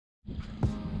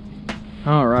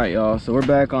All right, y'all, so we're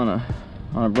back on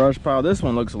a brush pile. This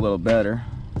one looks a little better.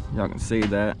 Y'all can see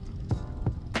that.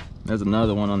 There's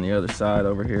another one on the other side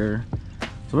over here.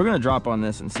 So we're gonna drop on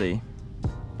this and see.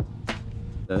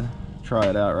 Try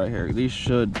it out right here. These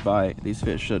should bite. These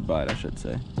fish should bite, I should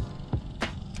say.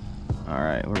 All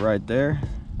right, we're right there.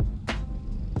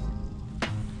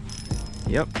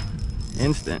 Yep,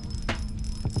 instant.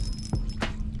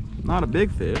 Not a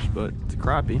big fish, but it's a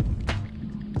crappie.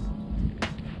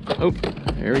 Oh,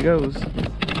 there he goes.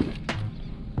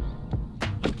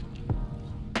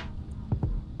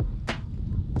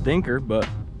 Dinker, but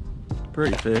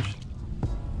pretty fish.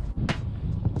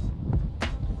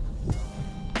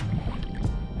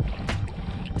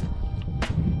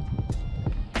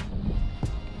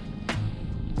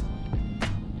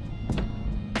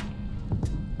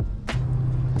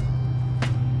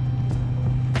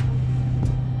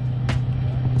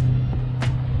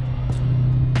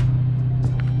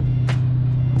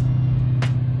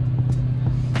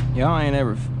 Y'all ain't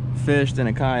ever fished in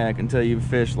a kayak until you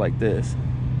fish like this.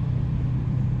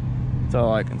 That's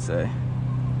all I can say.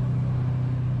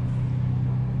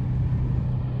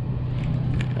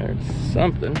 There's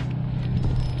something.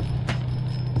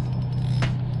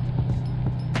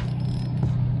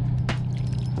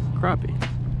 Crappie.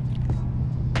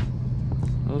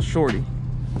 A little shorty.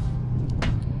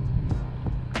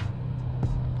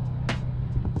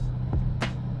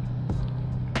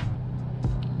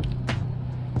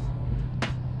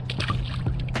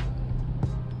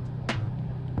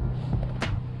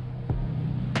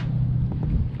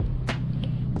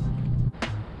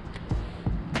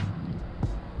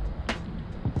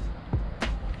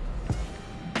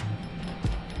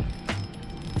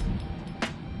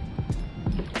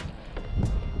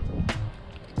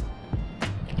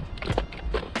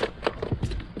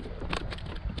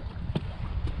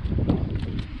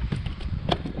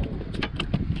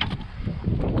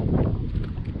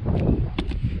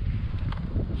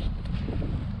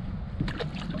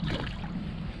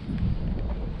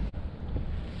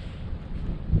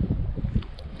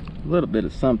 A little bit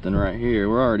of something right here.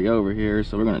 We're already over here,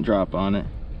 so we're gonna drop on it.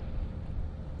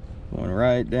 Going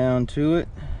right down to it.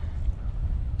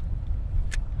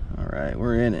 All right,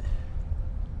 we're in it.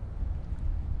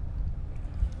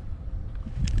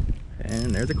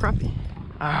 And there's a crappie.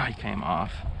 Ah, he came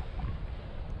off.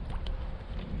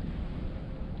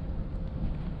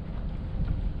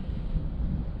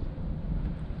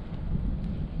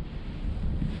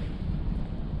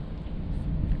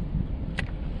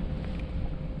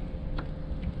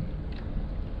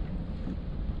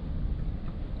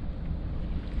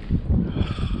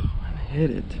 Hit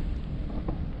it.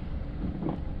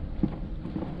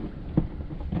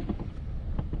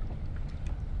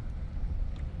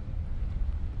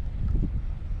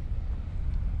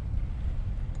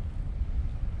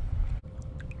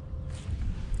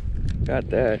 Got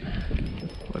that.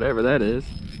 Whatever that is.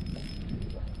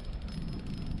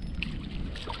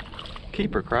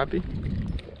 Keeper crappie.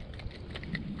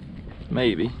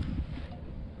 Maybe.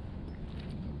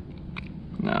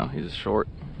 No, he's a short.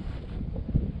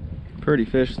 Pretty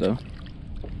fish though.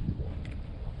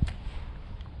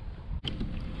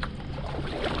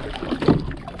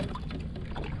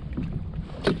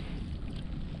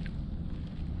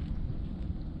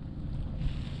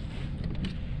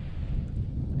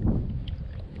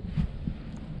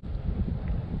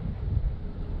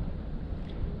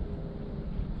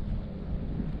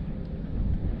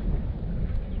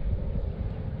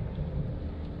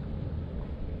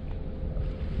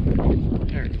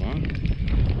 There's one.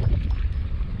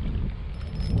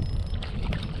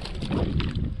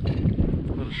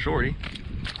 Little shorty.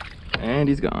 And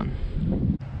he's gone.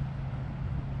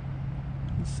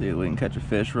 Let's see if we can catch a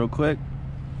fish real quick.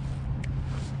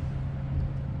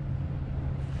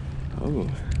 Oh,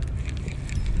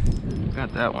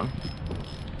 got that one.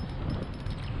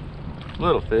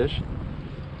 Little fish.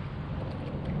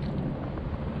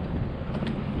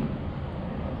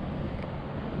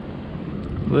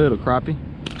 Little crappie.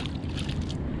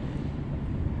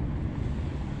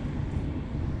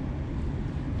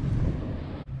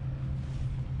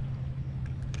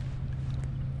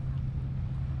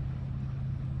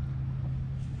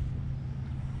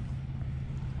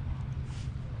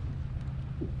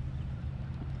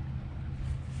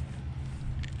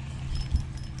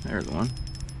 There's one.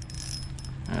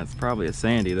 That's probably a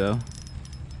sandy though.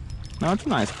 No, it's a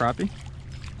nice crappie.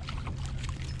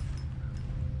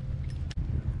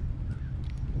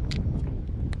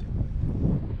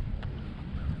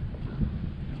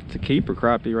 It's a keeper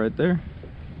crappie right there.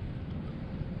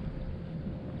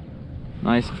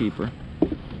 Nice keeper.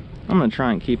 I'm gonna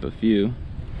try and keep a few.